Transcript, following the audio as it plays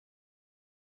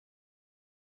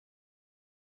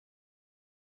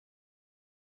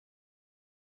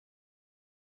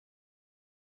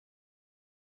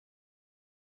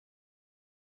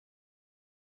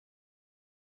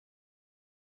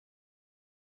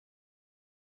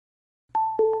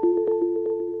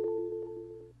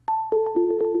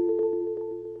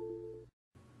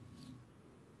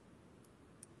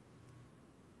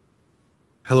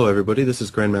Hello everybody, this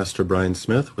is Grandmaster Bryan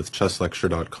Smith with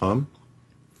ChessLecture.com.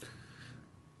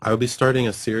 I will be starting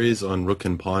a series on rook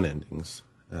and pawn endings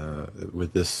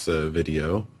with this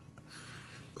video.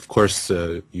 Of course,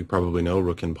 you probably know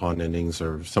rook and pawn endings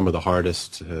are some of the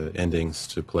hardest endings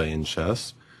to play in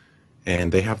chess,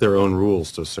 and they have their own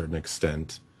rules to a certain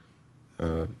extent.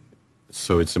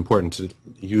 So it's important to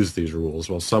use these rules.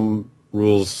 While some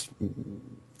rules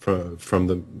from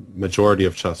the majority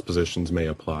of chess positions may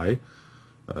apply,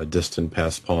 distant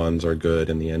passed pawns are good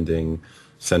in the ending,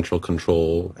 central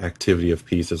control, activity of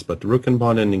pieces, but the rook and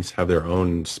pawn endings have their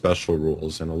own special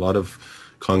rules and a lot of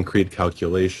concrete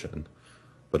calculation.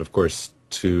 But of course,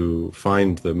 to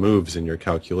find the moves in your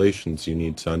calculations, you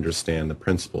need to understand the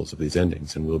principles of these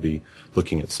endings, and we'll be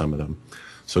looking at some of them.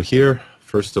 So here,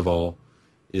 first of all,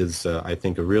 is I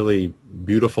think a really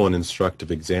beautiful and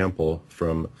instructive example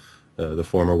from the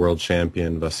former world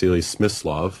champion Vasily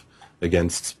Smyslov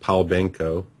against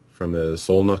Benko from the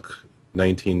Solnuk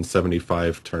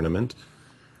 1975 tournament.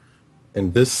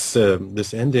 And this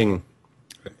ending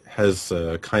has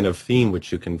a kind of theme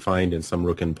which you can find in some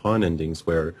rook and pawn endings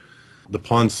where the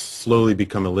pawns slowly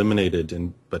become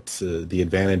eliminated, but the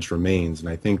advantage remains. And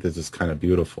I think this is kind of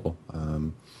beautiful,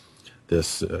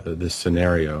 this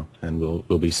scenario. And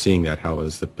we'll be seeing that how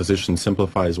as the position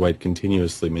simplifies, white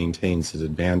continuously maintains his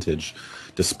advantage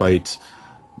despite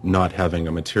not having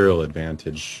a material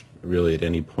advantage really at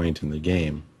any point in the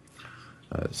game.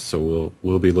 So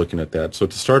we'll be looking at that. So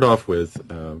to start off with,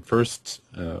 first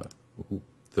the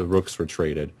rooks were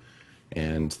traded,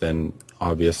 and then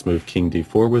obvious move king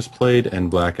d4 was played,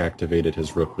 and black activated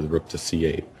his rook with rook to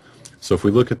c8. So if we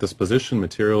look at this position,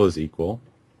 material is equal,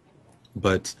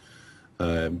 but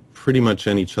pretty much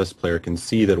any chess player can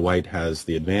see that white has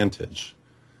the advantage.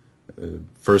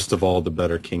 First of all, the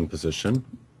better king position.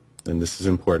 And this is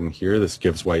important here. This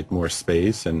gives white more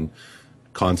space, and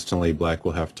constantly black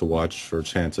will have to watch for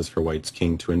chances for white's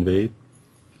king to invade.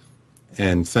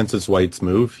 And since it's white's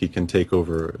move, he can take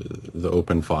over the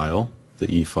open file,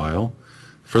 the e file.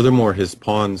 Furthermore, his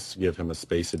pawns give him a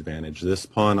space advantage. This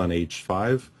pawn on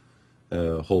h5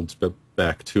 holds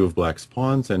back two of black's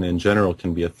pawns, and in general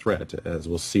can be a threat. As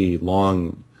we'll see,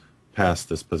 long past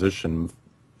this position,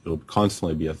 it will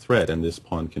constantly be a threat, and this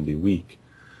pawn can be weak.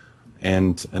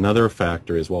 And another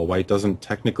factor is, while white doesn't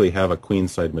technically have a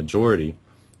queenside majority,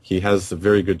 he has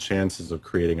very good chances of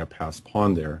creating a passed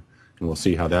pawn there, and we'll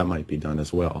see how that might be done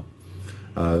as well.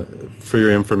 For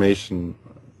your information,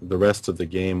 the rest of the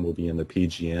game will be in the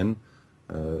PGN.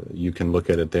 You can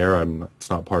look at it there. It's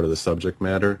not part of the subject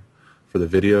matter for the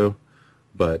video,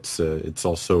 but it's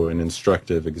also an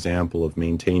instructive example of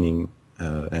maintaining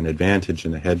an advantage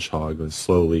in the hedgehog with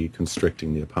slowly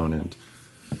constricting the opponent.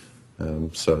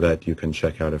 So that you can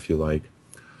check out if you like.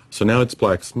 So now it's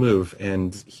black's move,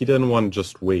 and he doesn't want to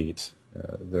just wait.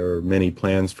 There are many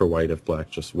plans for white if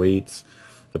black just waits.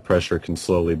 The pressure can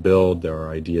slowly build. There are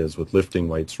ideas with lifting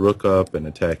white's rook up and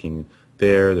attacking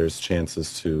there. There's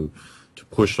chances to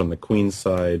push on the queen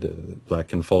side. Black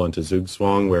can fall into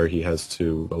zugzwang where he has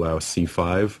to allow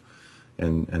c5,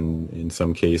 and in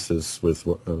some cases with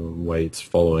white's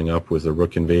following up with a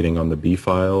rook invading on the b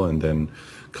file and then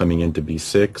coming into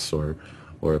b6,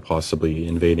 or possibly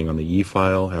invading on the e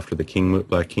file after the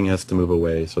black king has to move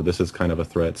away. So this is kind of a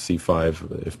threat,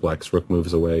 c5 if black's rook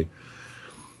moves away.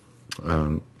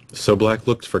 So black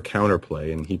looked for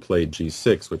counterplay, and he played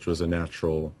g6, which was a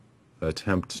natural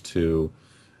attempt to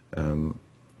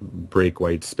break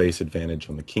white's space advantage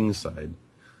on the king side.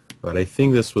 But I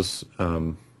think this was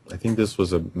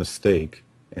a mistake,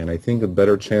 and I think the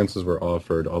better chances were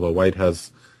offered, although white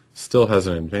still has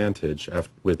an advantage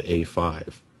with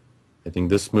a5. I think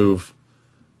this move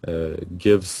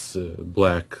gives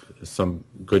black some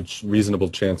good, reasonable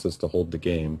chances to hold the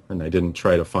game, and I didn't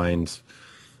try to find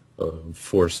a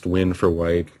forced win for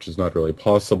white, which is not really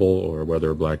possible, or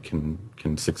whether black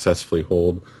can successfully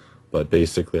hold. But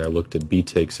basically I looked at b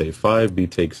takes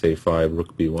a5,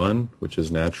 rook b1, which is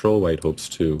natural. White hopes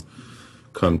to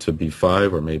come to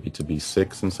b5 or maybe to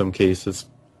b6 in some cases.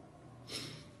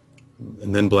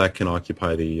 And then black can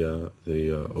occupy the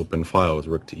open file with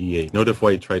rook to e8. Note if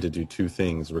white tried to do two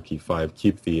things, rook e5,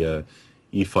 keep the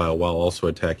e file while also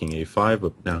attacking a5,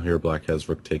 but now here black has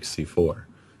rook takes c4.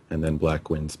 And then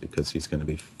black wins because he's going to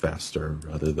be faster.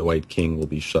 Rather, the white king will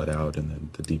be shut out, and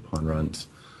then the d-pawn runs.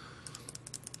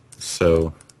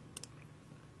 So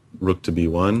rook to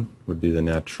b1 would be the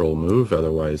natural move.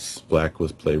 Otherwise, black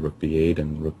would play rook b8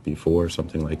 and rook b4,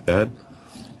 something like that.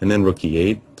 And then rook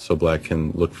e8, so black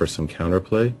can look for some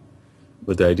counterplay.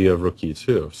 with the idea of rook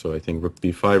e2. So I think rook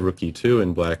b5, rook e2,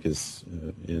 and black is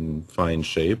in fine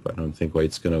shape. I don't think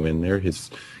white's going to win there.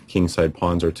 His kingside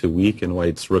pawns are too weak, and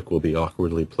white's rook will be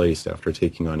awkwardly placed after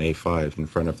taking on a5 in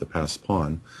front of the passed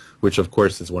pawn, which of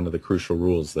course is one of the crucial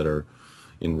rules that are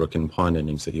in rook and pawn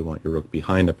endings, that you want your rook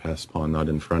behind a passed pawn, not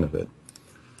in front of it.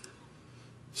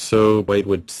 So white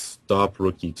would stop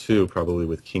rook e2 probably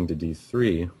with king to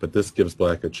d3, but this gives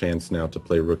black a chance now to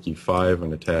play rook e5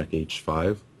 and attack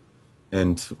h5.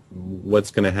 And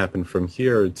what's going to happen from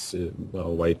here,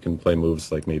 well, white can play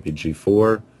moves like maybe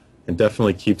g4 and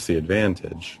definitely keeps the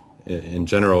advantage. In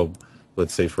general,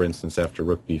 let's say for instance after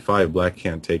rook b5, black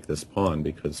can't take this pawn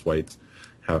because white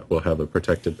will have a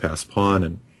protected passed pawn,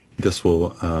 and this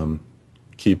will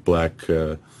keep black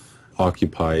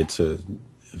occupied. To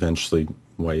eventually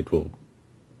white will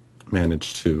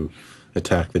manage to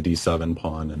attack the d7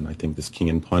 pawn, and I think this king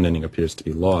and pawn ending appears to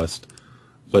be lost.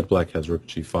 But black has rook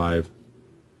g5,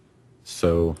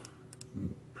 so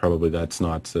probably that's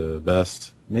not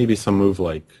best. Maybe some move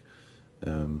like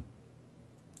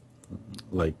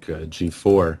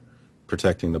g4,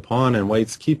 protecting the pawn, and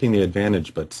white's keeping the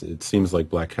advantage, but it seems like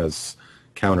black has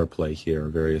counterplay here,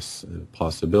 various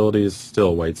possibilities.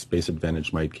 Still, white's base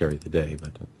advantage might carry the day,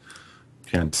 but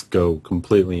can't go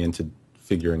completely into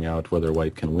figuring out whether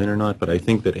white can win or not. But I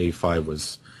think that a5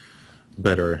 was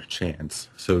better chance.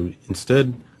 So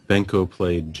instead, Benko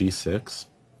played g6,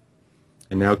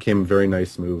 and now came a very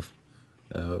nice move.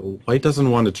 White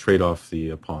doesn't want to trade off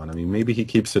the pawn. I mean, maybe he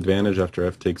keeps advantage after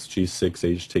f takes g6,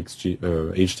 h takes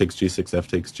g6, f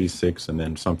takes g6, and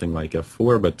then something like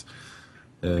f4, but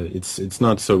it's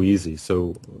not so easy.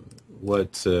 So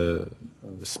what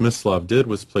Smyslov did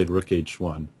was played rook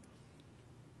h1.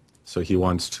 So he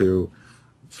wants to,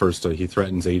 first he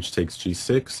threatens h takes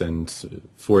g6 and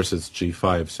forces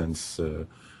g5, since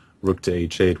rook to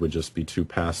h8 would just be too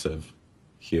passive.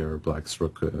 Here black's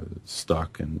rook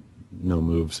stuck and no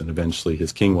moves, and eventually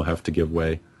his king will have to give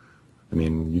way. I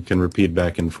mean, you can repeat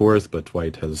back and forth, but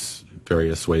white has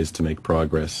various ways to make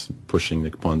progress, pushing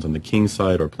the pawns on the king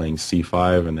side or playing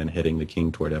c5 and then heading the king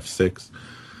toward f6.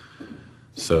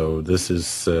 So this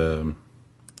is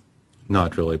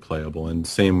not really playable. And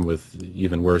same with,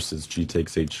 even worse, is g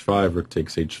takes h5, rook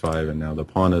takes h5, and now the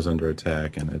pawn is under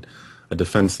attack, and a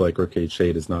defense like rook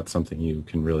h8 is not something you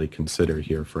can really consider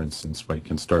here. For instance, white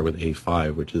can start with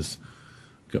a5, which is,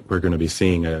 we're going to be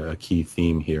seeing a key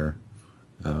theme here.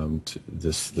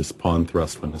 This pawn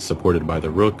thrust when it's supported by the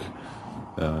rook,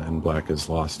 and black is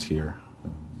lost here.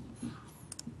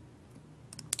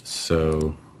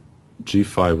 So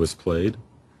g5 was played,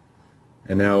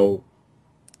 and now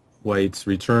white's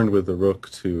returned with the rook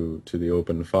to the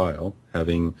open file,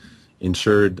 having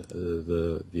ensured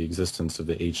the existence of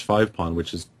the h5 pawn,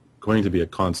 which is going to be a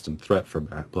constant threat for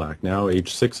black. Now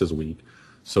h6 is weak,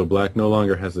 so black no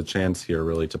longer has a chance here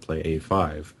really to play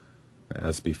a5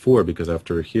 as before, because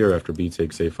after b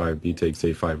takes a5, b takes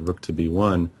a5, rook to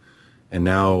b1, and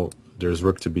now there's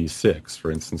rook to b6.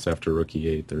 For instance, after rook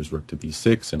e8, there's rook to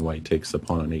b6, and white takes the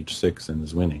pawn on h6 and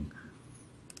is winning.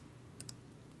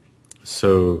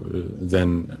 So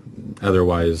then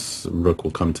otherwise rook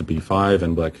will come to b5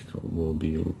 and black will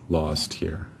be lost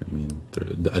here. I mean,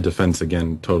 a defense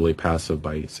again totally passive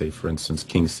by, say for instance,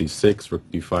 king c6, rook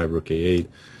b5, rook a8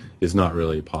 is not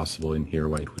really possible in here.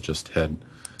 White would just head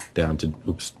down to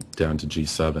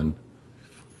g7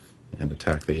 and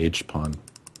attack the h pawn.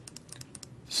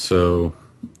 So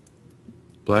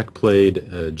black played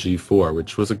g4,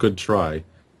 which was a good try.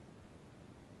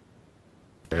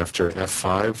 After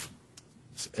f5,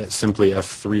 simply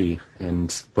f3,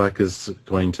 and black is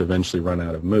going to eventually run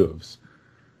out of moves.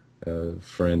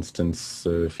 For instance,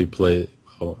 if he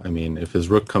if his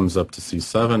rook comes up to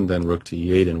c7, then rook to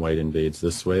e8, and white invades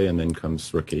this way, and then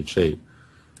comes rook h8.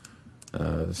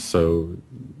 So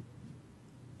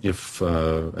if,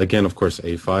 again, of course,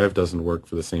 a5 doesn't work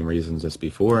for the same reasons as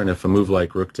before, and if a move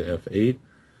like rook to f8,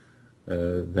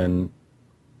 then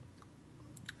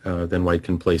white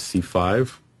can play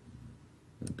c5,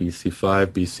 bc5,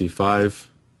 bc5,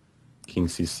 king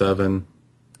c7,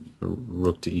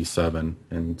 rook to e7,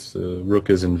 and rook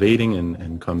is invading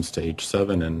and comes to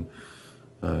h7,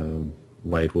 and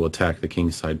white will attack the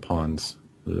kingside pawns.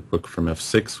 The rook from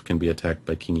f6 can be attacked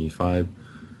by king e5,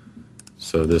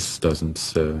 so this doesn't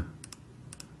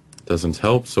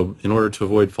help. So in order to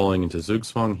avoid falling into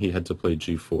zugzwang, he had to play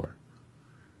g4.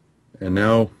 And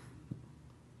now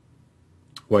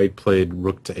white played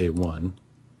rook to a1.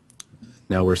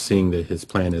 Now we're seeing that his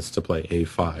plan is to play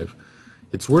a5.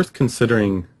 It's worth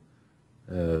considering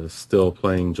still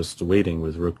playing, just waiting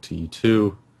with rook to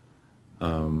e2,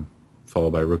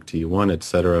 followed by rook to e1,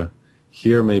 etc.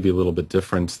 Here may be a little bit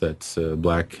different, that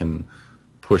black can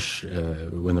push,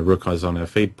 when the rook is on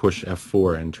f8, push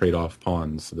f4 and trade off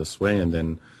pawns this way, and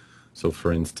then, so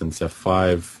for instance,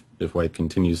 f5, if white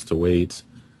continues to wait,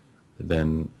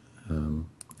 then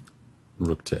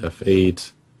rook to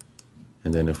f8,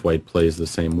 and then if white plays the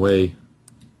same way,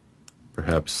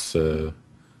 perhaps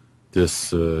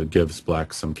this gives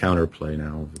black some counterplay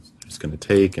now. It's going to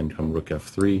take and come rook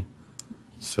f3.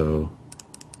 So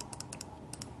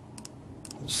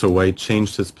white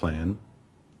changed his plan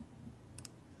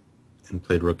and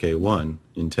played rook a1,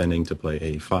 intending to play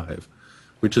a5,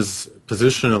 which is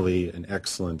positionally an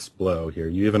excellent blow here.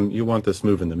 You want this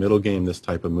move in the middle game, this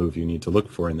type of move you need to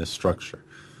look for in this structure,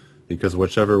 because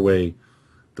whichever way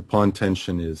the pawn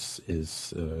tension is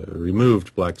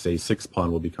removed, black's a6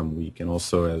 pawn will become weak. And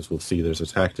also, as we'll see, there's a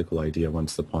tactical idea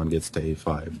once the pawn gets to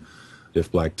a5.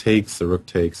 If black takes, the rook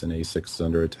takes, and a6 is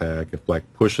under attack. If black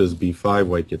pushes b5,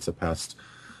 white gets a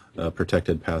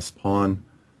protected passed pawn.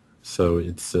 So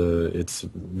it's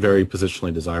very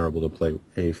positionally desirable to play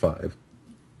a5.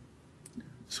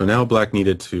 So now black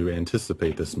needed to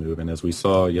anticipate this move, and as we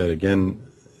saw yet again,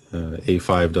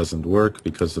 a5 doesn't work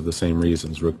because of the same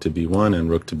reasons. Rook to b1 and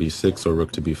rook to b6 or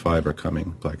rook to b5 are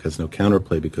coming. Black has no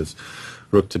counterplay because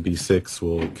rook to b6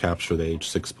 will capture the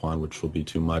h6 pawn, which will be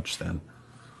too much then.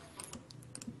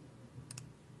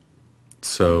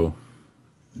 So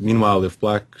meanwhile, if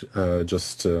black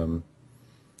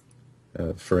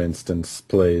for instance,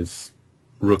 plays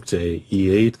rook to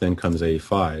e8, then comes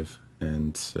a5,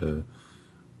 and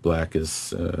black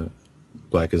is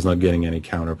not getting any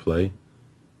counterplay,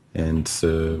 and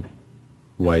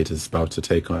white is about to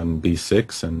take on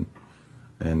b6,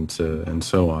 and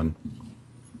so on.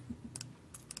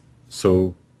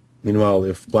 So meanwhile,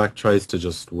 if black tries to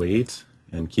just wait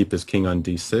and keep his king on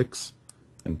d6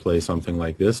 and play something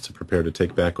like this to prepare to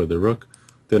take back with the rook,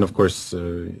 then of course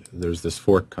there's this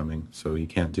fork coming, so he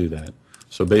can't do that.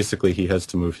 So basically he has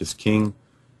to move his king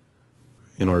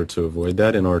in order to avoid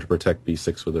that, in order to protect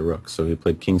b6 with the rook. So he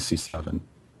played king c7. And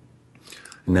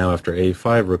now after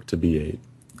a5, rook to b8.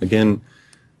 Again,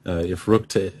 if rook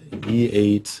to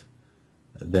e8,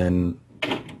 then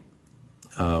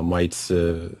white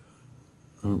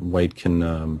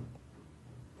can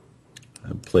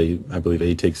play, I believe,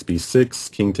 a takes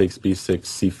b6, king takes b6,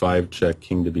 c5 check,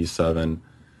 king to b7,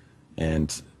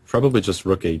 and probably just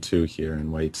rook a2 here,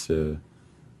 and white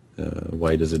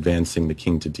is advancing the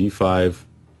king to d5,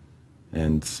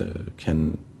 and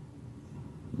can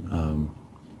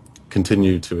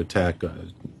continue to attack,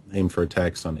 aim for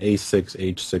attacks on a6,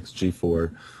 h6,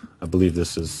 g4. I believe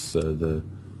this is the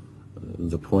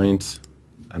point.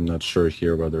 I'm not sure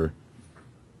here whether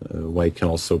white can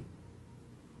also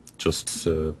just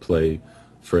play,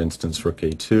 for instance, rook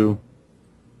a2.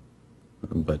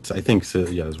 But I think,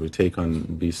 yeah, as we take on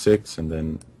b6 and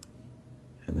then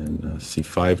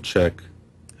c5 check,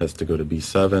 has to go to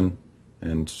b7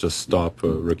 and just stop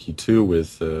rook e2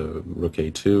 with rook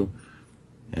a2.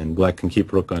 And black can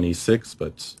keep rook on e6,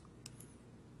 but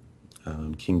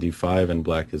king d5, and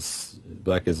black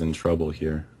is in trouble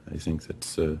here. I think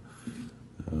that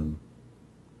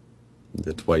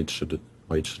white should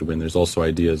win. There's also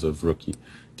ideas of rook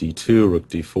d2, rook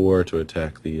d4 to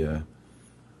attack the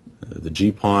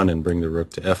g pawn and bring the rook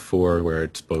to f4, where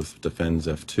it both defends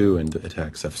f2 and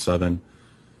attacks f7.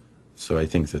 So I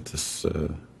think that this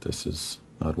is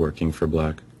not working for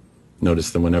black.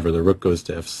 Notice that whenever the rook goes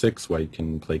to f6, white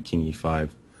can play king e5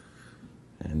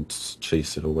 and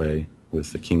chase it away,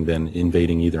 with the king then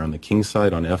invading either on the king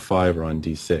side on f5 or on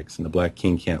d6. And the black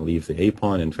king can't leave the a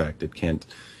pawn. In fact, it can't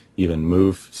even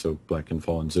move, so black can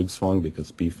fall in zugzwang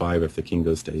because b5 if the king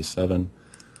goes to a7.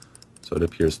 So it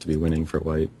appears to be winning for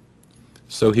white.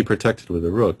 So he protected with a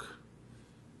rook.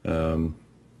 And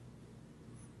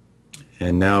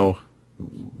now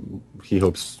he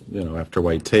hopes, after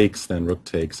white takes, then rook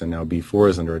takes, and now b4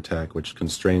 is under attack, which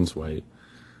constrains white.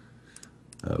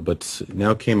 But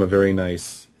now came a very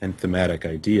nice and thematic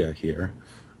idea here,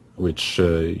 which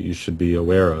you should be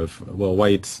aware of. Well,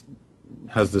 white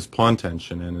has this pawn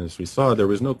tension, and as we saw, there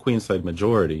was no queenside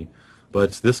majority,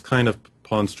 but this kind of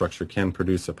pawn structure can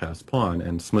produce a passed pawn,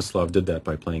 and Smyslov did that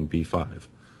by playing b5.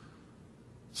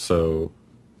 So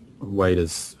white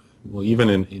is, well, even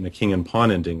in a king and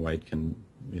pawn ending, white can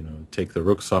take the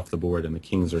rooks off the board and the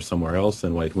kings are somewhere else,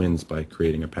 and white wins by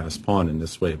creating a passed pawn in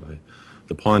this way, by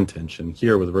the pawn tension.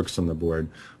 Here, with rooks on the board,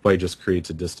 white just creates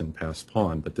a distant passed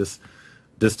pawn, but this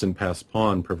distant passed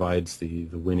pawn provides the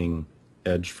winning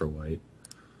edge for white.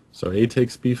 So a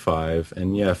takes b5,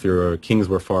 and yeah, if your kings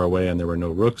were far away and there were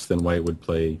no rooks, then white would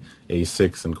play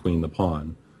a6 and queen the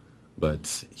pawn.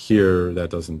 But here that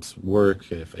doesn't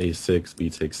work. If a6, b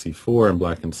takes c4, and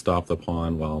black can stop the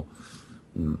pawn while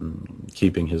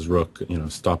keeping his rook,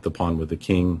 stop the pawn with the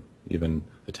king, even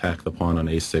attack the pawn on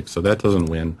a6. So that doesn't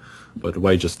win, but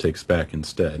white just takes back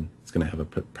instead. It's going to have a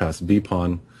pass b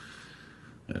pawn.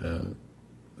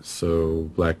 So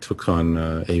black took on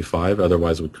a5,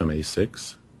 otherwise it would come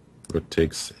a6. Rook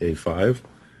takes a5.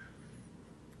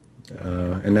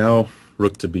 And now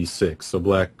rook to b6. So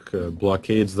black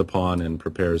blockades the pawn and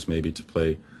prepares maybe to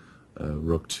play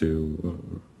rook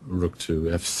to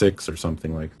f6 or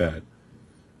something like that.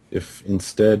 If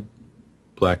instead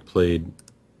black played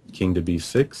king to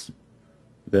b6,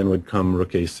 then would come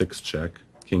rook a6 check,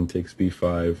 king takes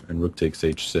b5, and rook takes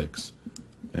h6.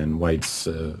 And white's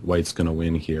going to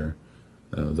win here.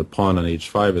 The pawn on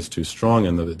h5 is too strong,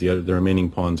 and the remaining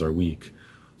pawns are weak.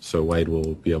 So white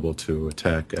will be able to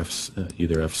attack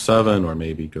either f7 or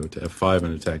maybe go to f5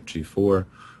 and attack g4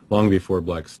 long before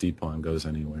black's d pawn goes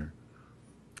anywhere.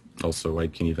 Also,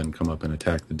 white can even come up and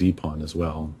attack the d pawn as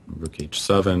well. Rook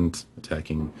h7,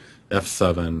 attacking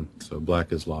f7, so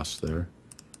black is lost there.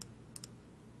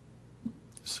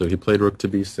 So he played rook to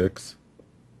b6.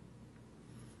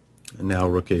 And now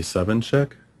rook a7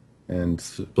 check, and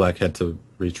black had to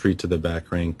retreat to the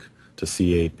back rank to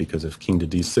c8 because of king to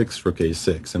d6, rook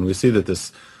a6. And we see that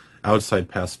this outside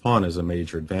pass pawn is a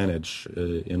major advantage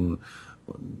in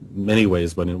many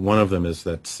ways, but in one of them is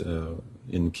that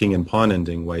in king and pawn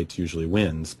ending, white usually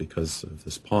wins because of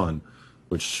this pawn,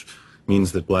 which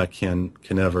means that black can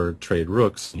never trade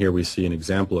rooks. Here we see an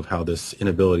example of how this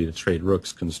inability to trade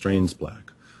rooks constrains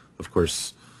black. Of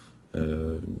course,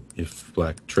 if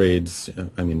black trades,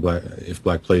 if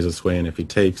black plays this way and if he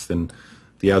takes, then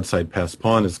the outside pass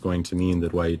pawn is going to mean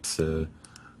that white will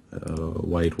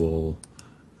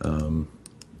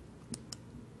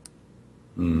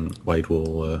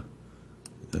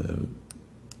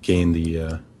gain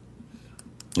the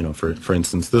for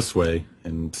instance this way,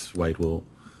 and white will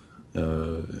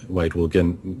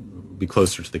again be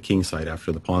closer to the king side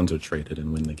after the pawns are traded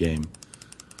and win the game.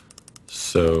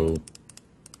 So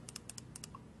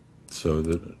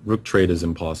the rook trade is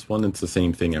impossible, and it's the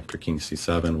same thing after king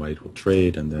c7. White will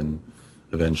trade and then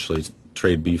eventually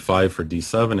trade b5 for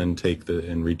d7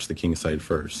 and reach the king side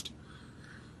first.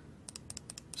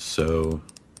 So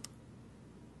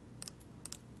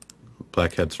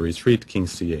black had to retreat, king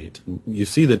c8. You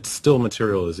see that still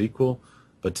material is equal,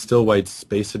 but still white's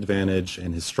space advantage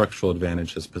and his structural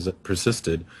advantage has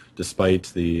persisted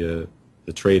despite the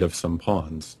trade of some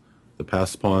pawns. The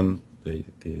pass pawn, the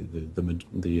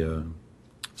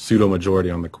pseudo-majority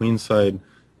on the queen side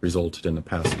resulted in a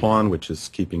pass pawn, which is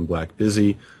keeping black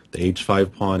busy. The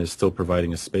h5 pawn is still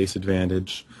providing a space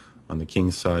advantage on the king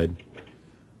side.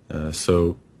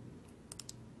 So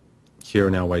here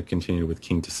now white continued with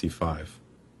king to c5,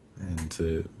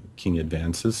 and king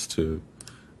advances to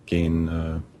gain,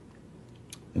 and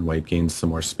white gains some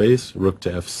more space. Rook to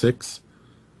f6,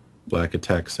 black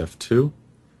attacks f2.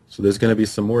 So there's going to be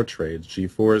some more trades.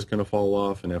 g4 is going to fall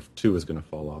off, and f2 is going to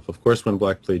fall off. Of course, when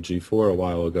black played g4 a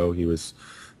while ago, he was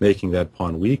making that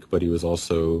pawn weak, but he was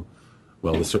also,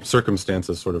 well, the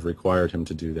circumstances sort of required him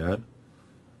to do that.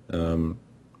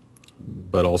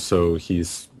 But also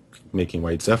he's making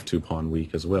white's f2 pawn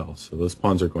weak as well. So those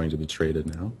pawns are going to be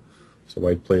traded now. So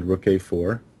white played rook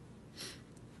a4.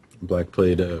 Black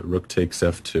played rook takes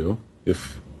f2.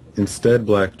 If instead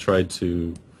black tried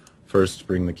to first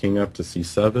bring the king up to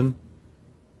c7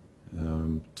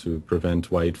 to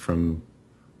prevent white from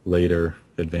later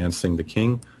advancing the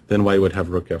king, then white would have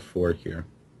rook f4 here.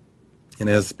 And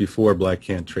as before, black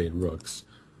can't trade rooks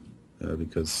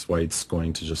because white's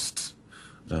going to just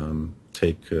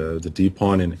take the d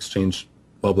pawn in exchange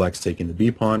while black's taking the b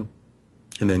pawn,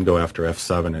 and then go after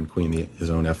f7 and queen his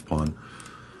own f pawn.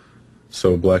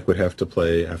 So black would have to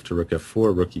play after rook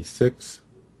f4, rook e6,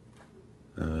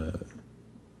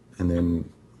 and then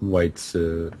white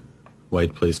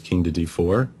plays king to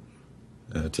d4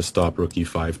 to stop rook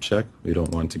e5 check. We don't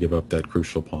want to give up that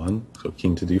crucial pawn, so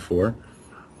king to d4.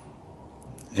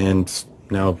 And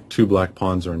now two black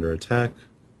pawns are under attack.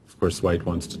 Of course, white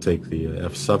wants to take the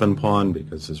f7 pawn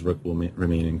because his rook will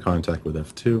remain in contact with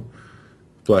f2.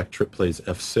 Black plays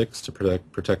f6 to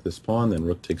protect this pawn, then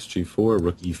rook takes g4,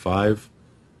 rook e5,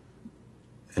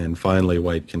 and finally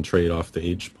white can trade off the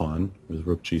h pawn with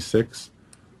rook g6,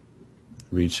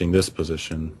 reaching this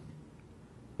position.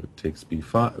 Rook takes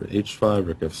b5, h5,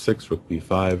 rook f6, rook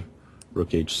b5, rook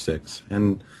h6,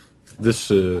 and this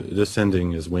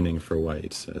ending is winning for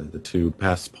white. The two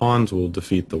passed pawns will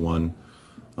defeat the one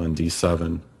on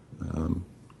d7. I'm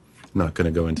not going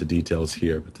to go into details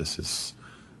here, but this is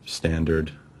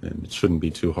standard and it shouldn't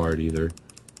be too hard either.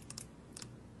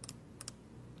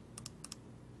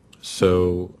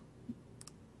 So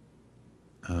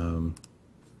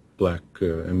black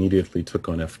immediately took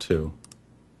on f2,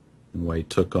 and white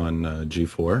took on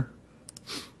g4.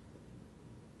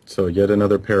 So yet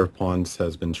another pair of pawns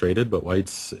has been traded, but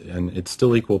white's, and it's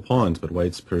still equal pawns, but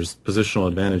white's positional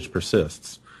advantage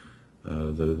persists.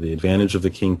 The advantage of the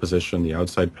king position, the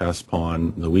outside pass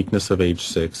pawn, the weakness of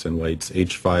h6, and white's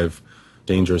h5,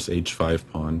 dangerous h5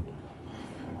 pawn,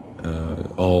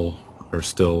 all are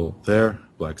still there.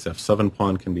 Black's f7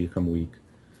 pawn can become weak.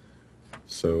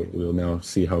 So we'll now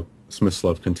see how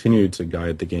Smyslov continued to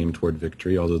guide the game toward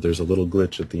victory, although there's a little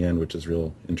glitch at the end which is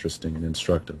real interesting and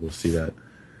instructive. We'll see that.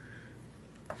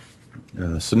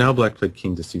 So now black played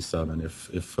king to c7.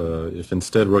 If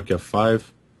instead rook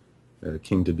f5,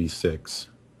 king to b6,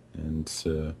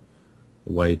 and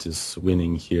white is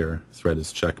winning here. Threat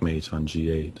is checkmate on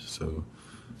g8. So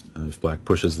if black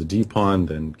pushes the d pawn,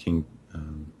 then king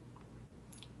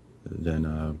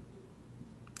to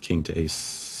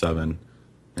a7,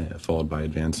 followed by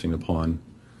advancing the pawn.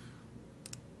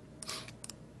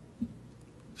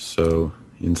 So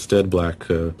instead, black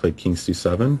played king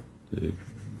c7 to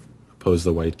oppose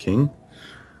the white king.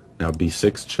 Now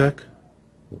b6 check.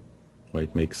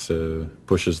 White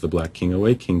pushes the black king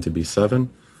away. King to b7.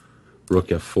 Rook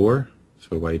f4.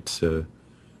 So white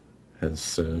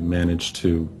has managed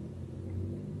to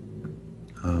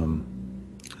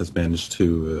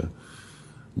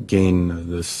gain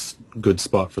this good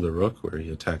spot for the rook, where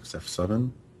he attacks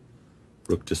f7.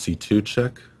 Rook to c2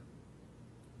 check.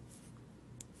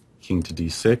 King to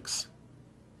d6.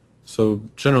 So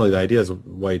generally the idea is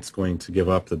white's going to give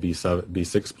up the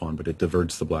b6 pawn, but it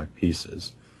diverts the black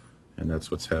pieces, and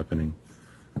that's what's happening.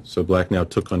 So black now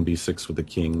took on b6 with the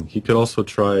king. He could also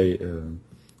try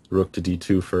rook to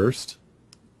d2 first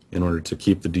in order to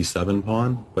keep the d7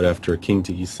 pawn, but after king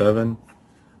to e7,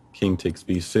 king takes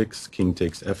b6, king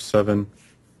takes f7,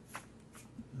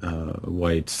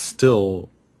 white still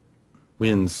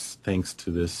wins thanks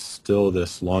to this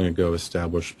long ago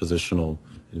established positional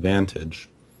advantage.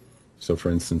 So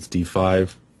for instance,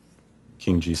 d5,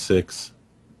 king g6,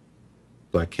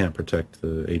 black can't protect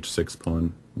the h6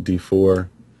 pawn. d4,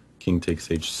 king takes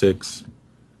h6,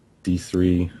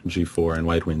 d3, g4, and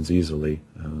white wins easily.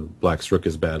 Black's rook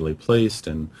is badly placed,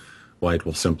 and white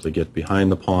will simply get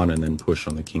behind the pawn and then push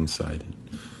on the king side.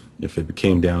 If it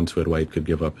came down to it, white could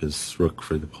give up his rook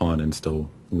for the pawn and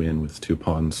still win with two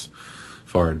pawns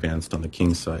far advanced on the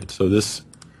king side. So this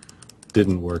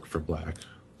didn't work for black.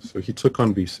 So he took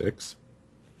on b6.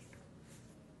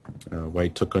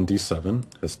 White took on d7,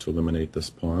 has to eliminate this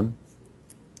pawn.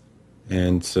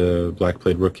 And black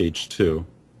played rook h2.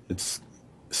 It's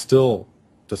still,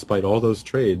 despite all those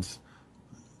trades,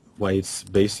 white's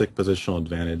basic positional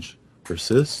advantage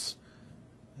persists.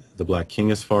 The black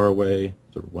king is far away,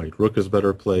 the white rook is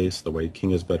better placed, the white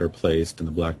king is better placed, and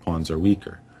the black pawns are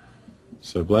weaker.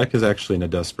 So black is actually in a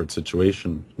desperate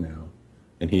situation now,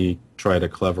 and he tried a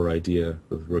clever idea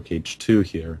with rook h2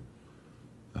 here.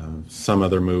 Some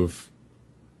other move,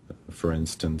 for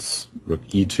instance, rook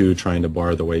e2, trying to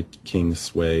bar the white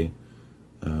king's way.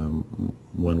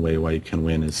 One way white can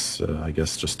win is, I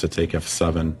guess, just to take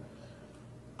f7,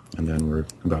 and then we're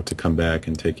about to come back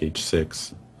and take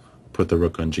h6, put the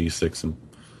rook on g6,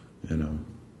 and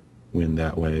win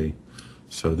that way.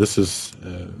 So this is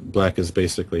black is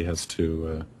basically has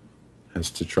to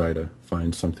try to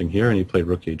find something here, and he played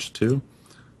rook h2,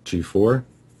 g4,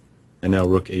 and now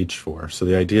rook h4. So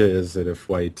the idea is that if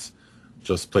white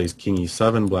just plays king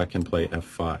e7, black can play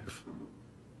f5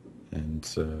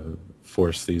 and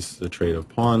force the trade of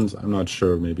pawns. I'm not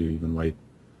sure, maybe even white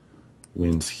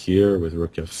wins here with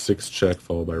rook f6 check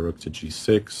followed by rook to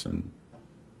g6, and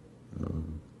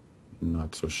I'm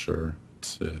not so sure.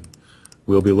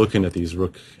 We'll be looking at these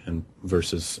rook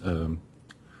versus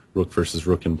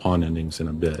rook and pawn endings in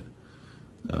a bit.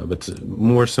 But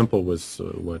more simple was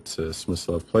what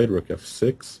Smyslov played, rook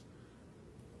f6,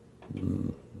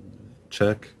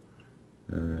 check,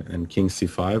 and king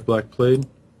c5 black played.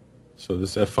 So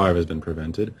this f5 has been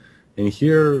prevented. And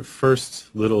here,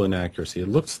 first little inaccuracy. It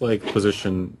looks like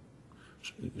position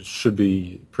should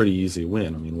be pretty easy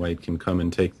win. I mean, white can come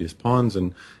and take these pawns,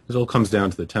 and it all comes down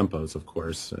to the tempos, of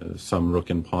course. Some rook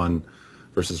and pawn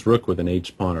versus rook with an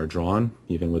h pawn are drawn,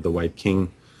 even with the white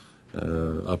king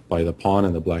up by the pawn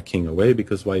and the black king away,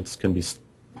 because white can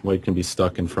be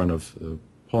stuck in front of the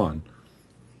pawn.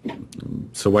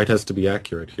 So white has to be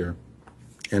accurate here.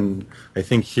 And I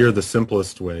think here the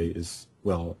simplest way is,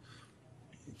 well,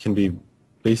 can be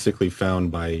basically found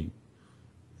by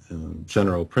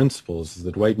general principles, is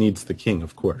that white needs the king,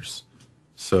 of course.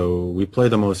 So we play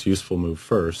the most useful move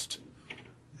first,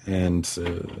 and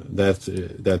that's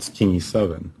king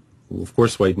e7. Of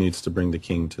course, white needs to bring the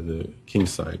king to the king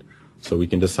side, so we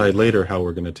can decide later how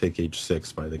we're going to take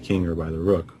h6 by the king or by the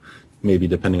rook, maybe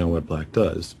depending on what black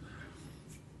does.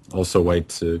 Also, white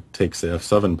takes the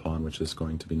f7 pawn, which is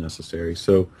going to be necessary.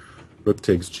 So rook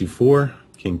takes g4,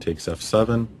 king takes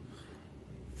f7,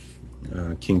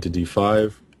 king to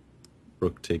d5,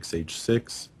 rook takes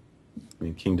h6. I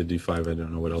mean, king to d5, I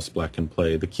don't know what else black can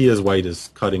play. The key is white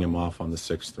is cutting him off on the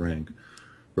 6th rank.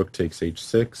 Rook takes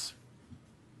h6.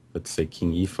 Let's say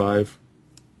king e5,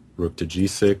 rook to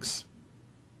g6.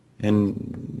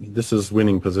 And this is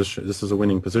winning position. This is a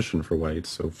winning position for white.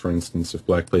 So, for instance, if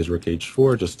black plays rook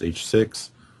h4, just h6,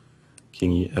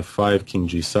 king f5, king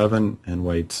g7, and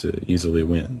white easily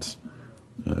wins.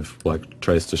 If black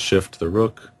tries to shift the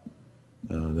rook,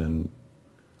 then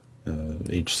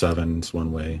h7 is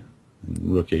one way.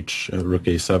 And rook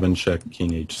a7 check,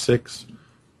 king h6,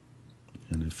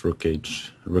 and if rook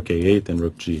a8, then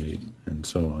rook g8, and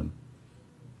so on.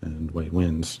 And white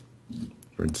wins.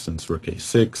 For instance, rook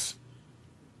a6.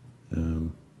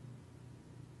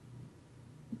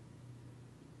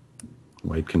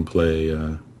 White can play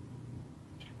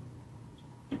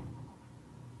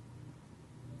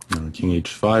king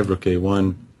h5, rook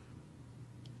a1,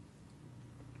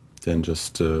 then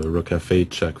just rook f8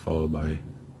 check followed by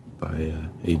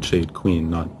h8 queen,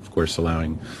 not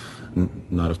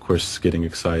of course getting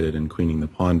excited and queening the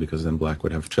pawn, because then black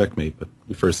would have checkmate. But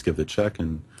we first give the check,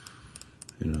 and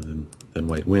then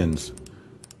white wins.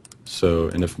 So,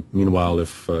 and if meanwhile,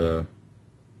 if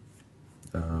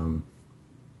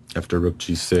after rook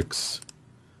g6,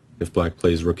 if black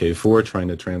plays rook a4, trying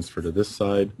to transfer to this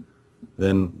side,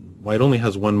 then white only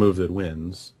has one move that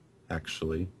wins.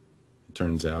 Actually, it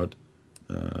turns out,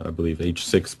 I believe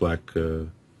h6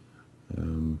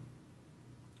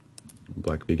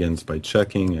 black begins by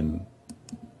checking, and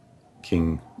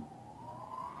king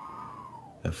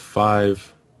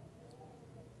f5,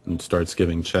 and starts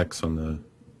giving checks on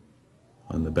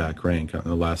the back rank, on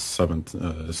the last seventh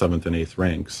and 8th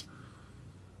ranks.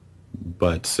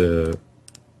 But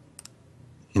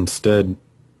instead,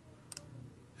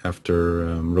 after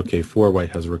rook a4, white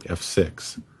has rook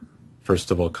f6.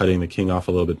 First of all, cutting the king off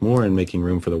a little bit more and making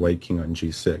room for the white king on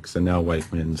g6. And now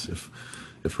white wins.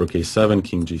 If rook a7,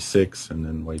 king g6, and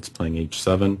then white's playing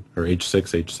h7, or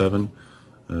h6,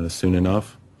 h7 soon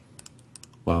enough.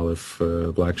 While if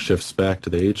black shifts back to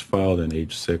the h file, then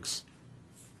h6,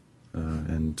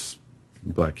 and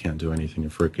black can't do anything.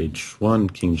 If rook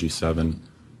h1, king g7,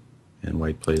 and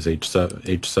white plays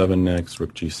h7 next,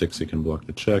 rook g6, he can block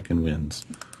the check and wins.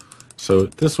 So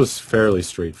this was fairly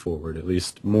straightforward, at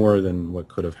least more than what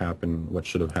could have happened, what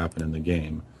should have happened in the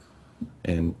game.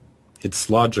 And it's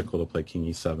logical to play king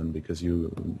e7 because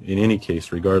you, in any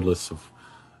case, regardless of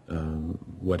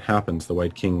what happens, the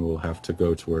white king will have to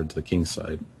go towards the king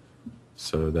side.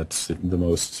 So that's the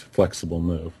most flexible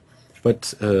move.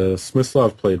 But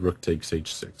Smyslov played rook takes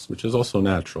h6, which is also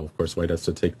natural. Of course, white has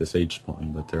to take this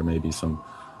h-pawn, but there may be some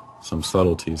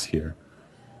subtleties here,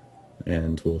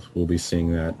 and we'll be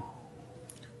seeing that.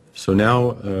 So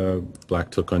now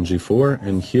black took on g4,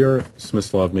 and here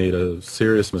Smyslov made a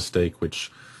serious mistake,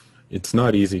 which it's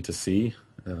not easy to see,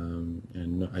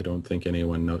 and I don't think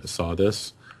anyone saw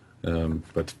this.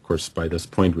 But of course, by this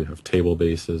point, we have table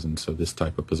bases, and so this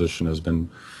type of position has been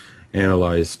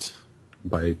analyzed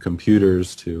by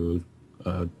computers to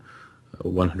a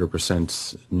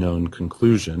 100% known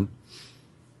conclusion.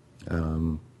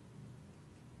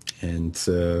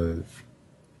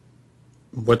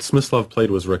 What Smyslov played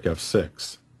was rook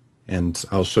f6, and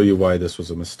I'll show you why this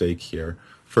was a mistake here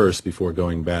first before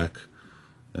going back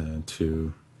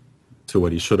to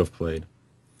what he should have played.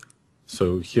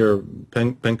 So here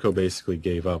Benko basically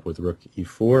gave up with rook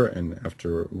e4, and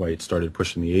after white started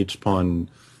pushing the h-pawn,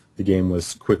 the game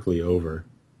was quickly over.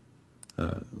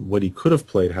 What he could have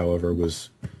played, however, was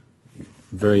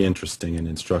very interesting and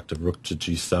instructive. Rook to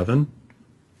g7,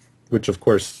 which of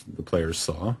course the players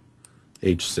saw.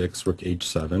 h6, rook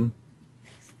h7,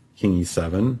 king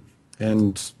e7,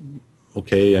 and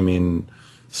okay, I mean,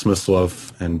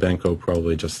 Smyslov and Benko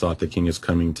probably just thought the king is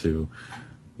coming to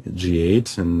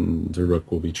g8 and the rook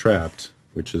will be trapped,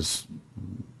 which is,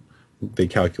 they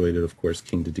calculated, of course,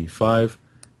 king to d5,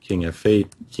 king f8,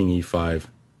 king e5,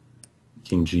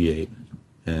 king g8,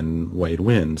 and white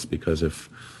wins, because if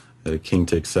king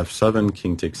takes f7,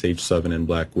 king takes h7, and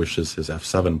black wishes his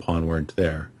f7 pawn weren't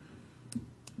there.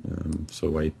 So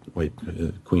white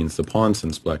queens the pawn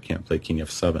since black can't play king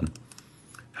f7.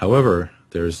 However,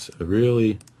 there's a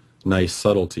really nice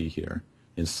subtlety here.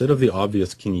 instead of the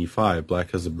obvious king e5,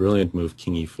 black has a brilliant move,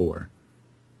 king e4.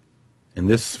 And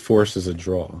this forces a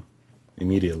draw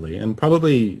immediately. And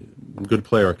probably a good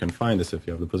player can find this if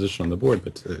you have the position on the board,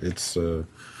 but it's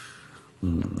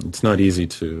not easy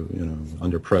to,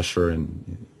 under pressure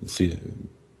and see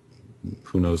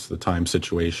who knows the time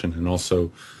situation. And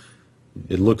also,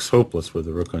 it looks hopeless with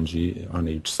the rook on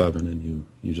h7, and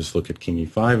you just look at king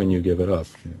e5 and you give it up.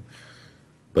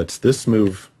 But this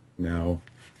move now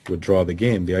would draw the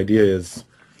game. The idea is,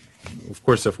 of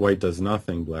course, if white does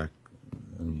nothing,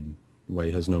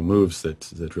 white has no moves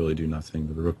that really do nothing.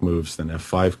 The rook moves, then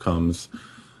f5 comes,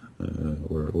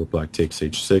 or black takes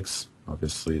h6.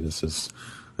 Obviously, this is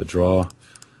a draw.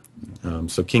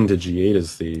 So king to g8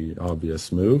 is the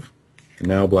obvious move. And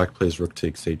now black plays rook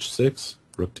takes h6,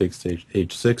 rook takes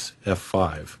h6,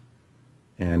 f5.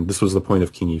 And this was the point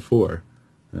of king e4.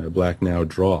 Black now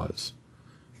draws.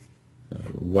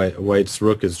 White's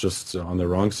rook is just on the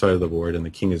wrong side of the board, and the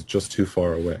king is just too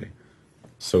far away.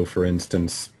 So, for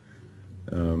instance,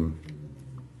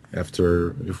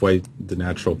 if white, the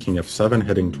natural king f7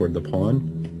 heading toward the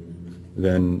pawn,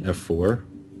 then f4,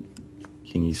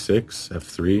 king e6,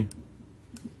 f3,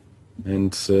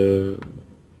 and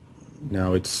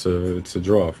now it's a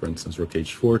draw. For instance, rook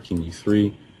h4, king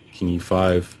e3, king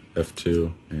e5,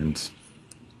 f2, and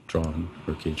drawn.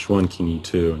 Rook h1, king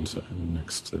e2, and so the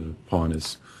next pawn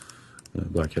is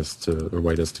white has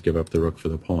to give up the rook for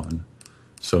the pawn.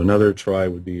 So another try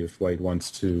would be if white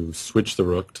wants to switch the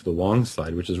rook to the long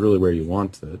side, which is really where you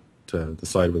want it, to the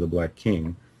side with a black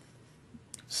king.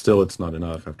 Still, it's not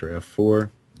enough. After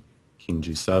f4, king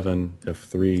g7,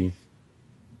 f3,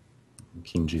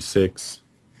 king g6,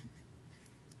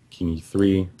 king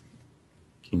e3,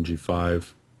 king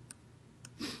g5,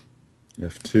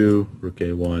 f2, rook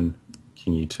a1,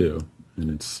 king e2,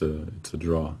 and it's a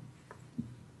draw.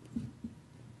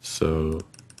 So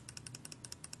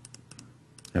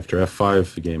after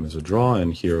f5, the game is a draw,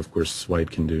 and here, of course,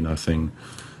 white can do nothing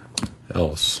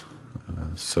else.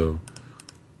 So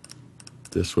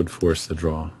this would force the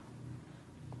draw.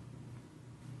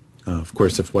 Of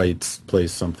course, if white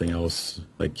plays something else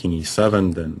like king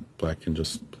e7, then black can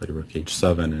just play rook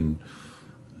h7, and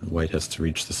white has to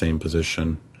reach the same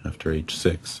position after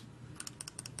h6.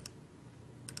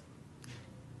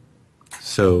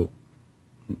 So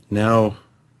now,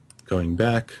 going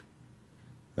back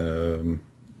to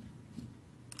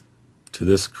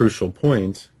this crucial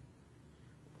point,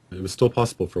 it was still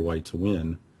possible for white to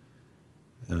win,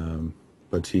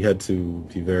 but he had to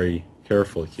be very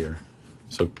careful here.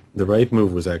 So the right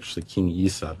move was actually king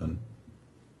e7,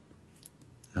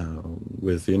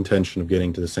 with the intention of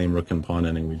getting to the same rook and pawn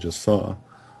ending we just saw,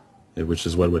 which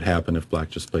is what would happen if black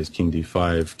just plays king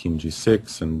d5, king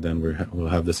g6, and then we'll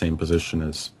have the same position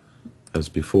as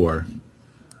before.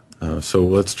 So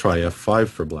let's try f5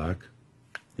 for black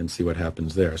and see what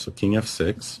happens there. So king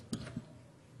f6,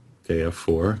 okay,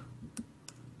 f4,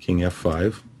 king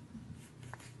f5,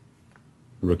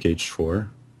 rook h4.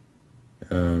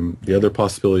 The other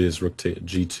possibility is rook to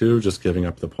g2, just giving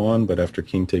up the pawn, but after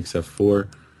king takes f4,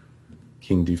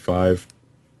 king d5,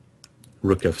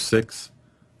 rook f6,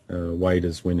 white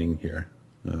is winning here.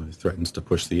 He threatens to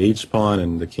push the h-pawn,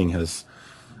 and the king has,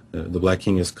 the black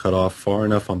king is cut off far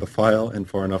enough on the file and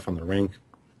far enough on the rank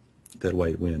that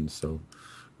white wins. So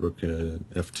rook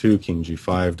f2, king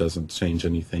g5 doesn't change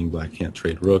anything. Black can't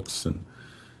trade rooks, and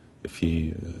if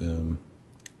he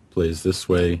plays this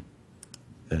way,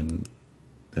 then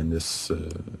this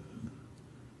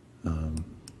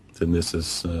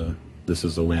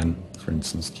is a win. For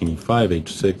instance, king e5,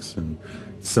 h6, and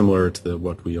similar to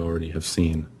what we already have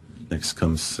seen. Next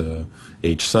comes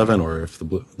h7, or if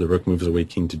the rook moves away,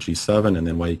 king to g7, and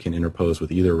then white can interpose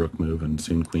with either rook move and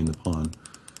soon queen the pawn.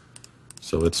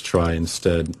 So let's try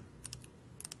instead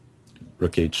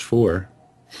rook h4.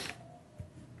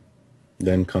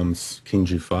 Then comes king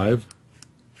g5,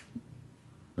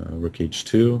 rook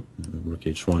h2, rook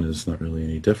h1 is not really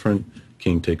any different,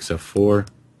 king takes f4,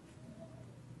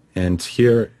 and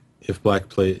here if black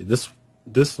plays,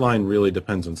 this line really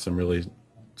depends on some really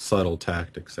subtle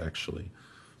tactics actually.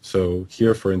 So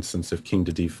here, for instance, if king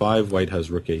to d5, white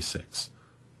has rook a6,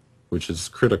 which is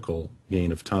critical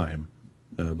gain of time.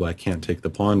 Black can't take the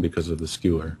pawn because of the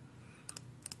skewer.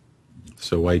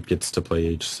 So white gets to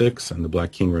play h6, and the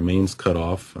black king remains cut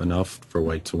off enough for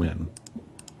white to win.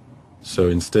 So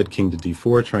instead, king to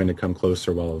d4, trying to come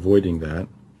closer while avoiding that,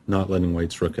 not letting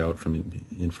white's rook out from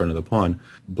in front of the pawn.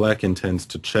 Black intends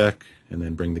to check and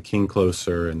then bring the king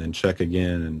closer and then check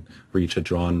again and reach a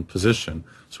drawn position.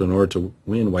 So in order to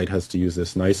win, white has to use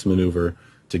this nice maneuver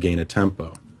to gain a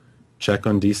tempo. Check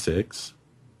on d6,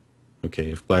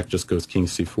 Okay, if black just goes king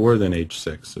c4, then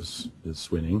h6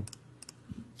 is winning.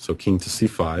 So king to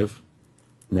c5.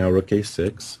 Now rook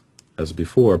a6, as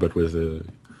before, but with a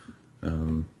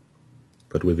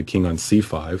king on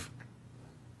c5.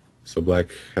 So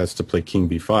black has to play king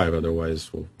b5,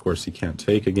 otherwise, well, of course, he can't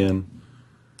take again.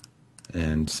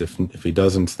 And if he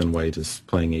doesn't, then white is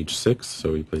playing h6,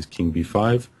 so he plays king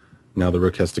b5. Now the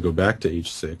rook has to go back to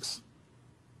h6.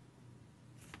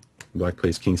 Black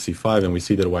plays king c5, and we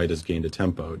see that white has gained a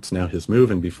tempo. It's now his move,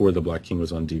 and before the black king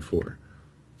was on d4.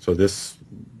 So this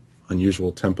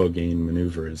unusual tempo gain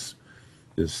maneuver is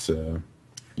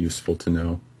useful to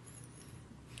know.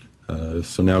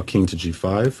 So now king to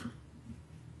g5,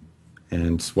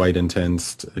 and white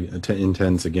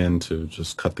intends again to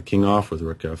just cut the king off with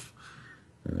rook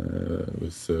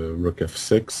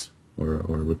f6 or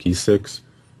rook e6.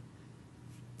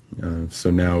 So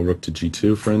now rook to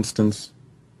g2, for instance.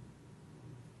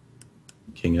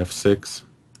 King f6,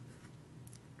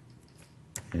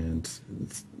 and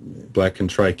black can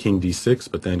try king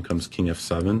d6, but then comes king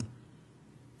f7,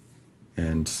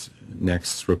 and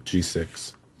next rook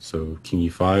g6. So king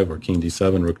e5 or king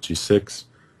d7, rook g6,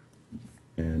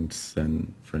 and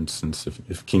then, for instance,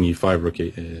 if king e5, rook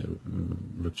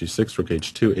g6, rook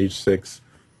h2, h6,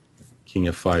 king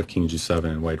f5, king g7,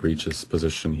 and white reaches the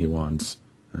position he wants,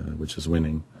 which is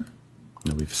winning.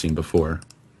 We've seen before.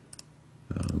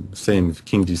 Same,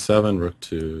 king d7, rook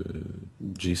to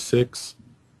g6.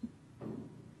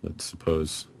 Let's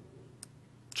suppose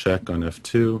check on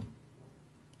f2.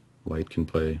 White can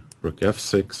play rook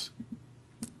f6,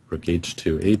 rook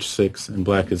h2, h6, and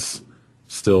black is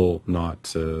still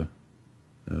not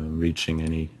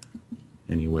reaching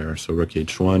anywhere. So rook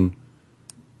h1,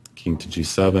 king to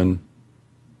g7,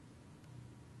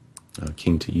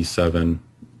 king to e7,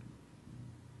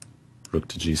 rook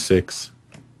to g6,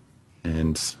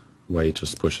 and white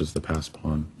just pushes the pass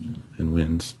pawn and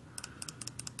wins.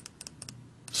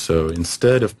 So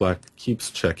instead, if black keeps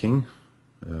checking,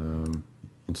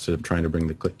 instead of trying to bring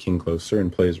the king closer,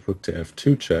 and plays rook to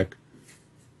f2 check,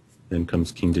 then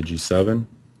comes king to g7.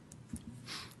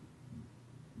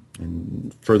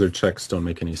 And further checks don't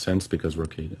make any sense because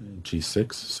rook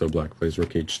g6, so black plays rook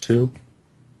h2.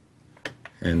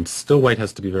 And still white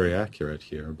has to be very accurate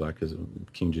here. Black is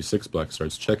king g6, black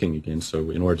starts checking again, so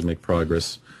in order to make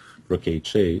progress, rook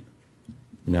h8.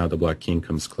 Now the black king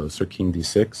comes closer, king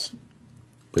d6,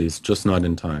 but he's just not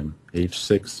in time.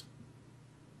 h6,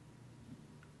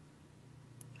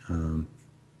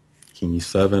 king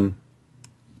e7,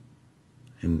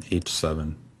 and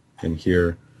h7. And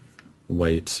here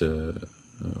white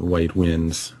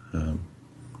wins.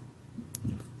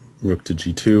 Rook to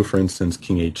g2, for instance,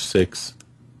 king h6.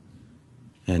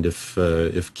 And if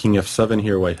king f7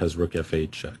 here, white has rook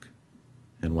f8 check,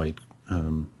 and white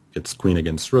gets queen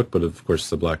against rook. But of course,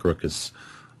 the black rook is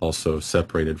also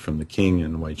separated from the king,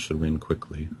 and white should win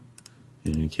quickly.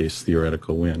 In any case,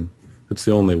 theoretical win. It's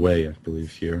the only way, I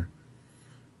believe, here.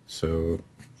 So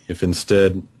if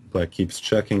instead black keeps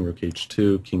checking, rook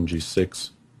h2, king g6,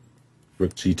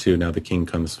 rook g2, now the king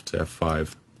comes to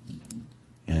f5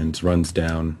 and runs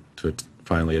down to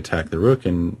finally attack the rook,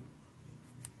 and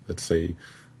let's say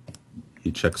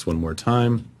he checks one more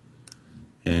time,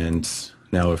 and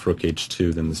now if rook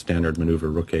h2, then the standard maneuver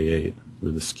rook a8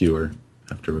 with the skewer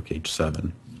after rook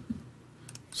h7.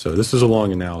 So this is a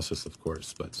long analysis, of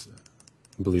course, but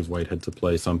I believe white had to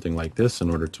play something like this in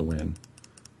order to win.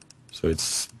 So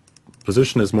its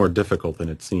position is more difficult than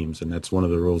it seems, and that's one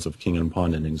of the rules of king and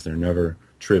pawn endings. They're never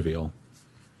trivial.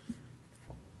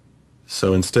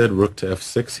 So instead, rook to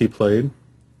f6 he played.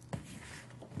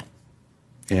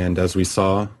 And as we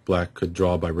saw, black could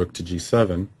draw by rook to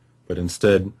g7, but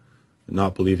instead,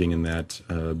 not believing in that,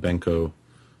 Benko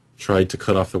tried to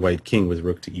cut off the white king with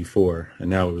rook to e4, and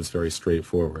now it was very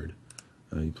straightforward.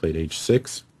 He played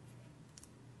h6,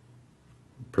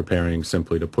 preparing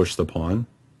simply to push the pawn.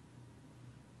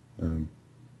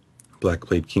 Black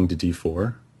played king to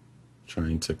d4,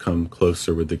 trying to come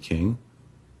closer with the king.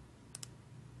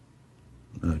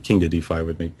 King to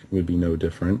d5 would be no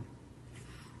different.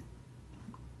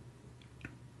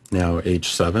 Now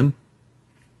h7,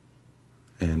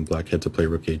 and black had to play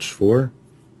rook h4.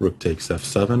 Rook takes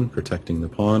f7, protecting the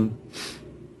pawn.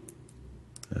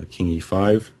 King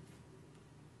e5.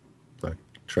 Black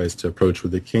tries to approach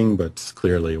with the king, but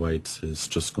clearly white is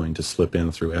just going to slip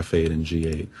in through f8 and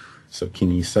g8. So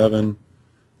king e7.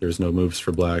 There's no moves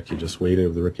for black. He just waited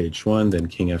with rook h1, then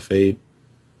king f8,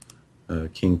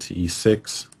 king to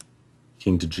e6,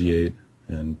 king to g8,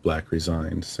 and black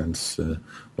resigned, since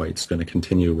white's going to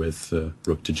continue with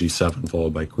rook to g7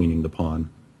 followed by queening the pawn.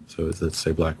 So let's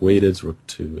say black waited, rook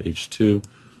to h2,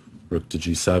 rook to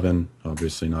g7,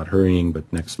 obviously not hurrying, but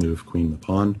next move, queen the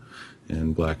pawn,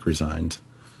 and black resigned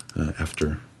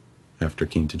after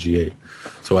king to g8.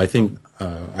 So I think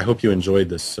I hope you enjoyed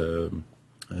this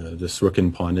this rook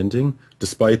and pawn ending,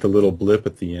 despite the little blip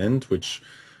at the end, which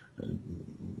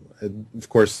of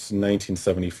course in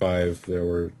 1975 there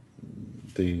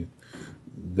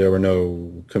were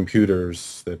no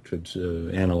computers that could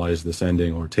analyze this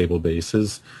ending or table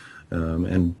bases,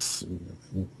 and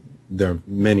there are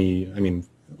many, I mean,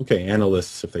 okay,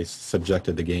 analysts, if they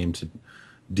subjected the game to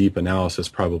deep analysis,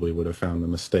 probably would have found the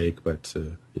mistake, but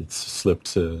it's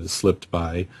slipped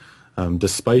by.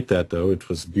 Despite that, though, it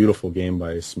was a beautiful game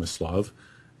by Smyslov,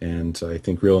 and I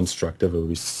think real instructive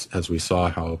as we saw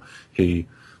how he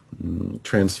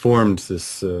transformed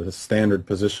this standard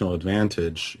positional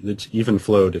advantage that even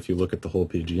flowed, if you look at the whole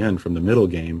PGN, from the middle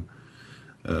game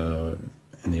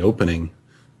in the opening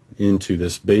into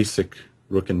this basic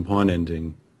rook and pawn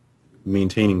ending,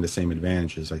 maintaining the same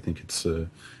advantages. I think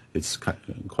it's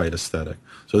quite aesthetic.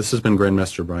 So this has been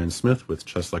Grandmaster Bryan Smith with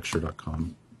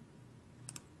ChessLecture.com.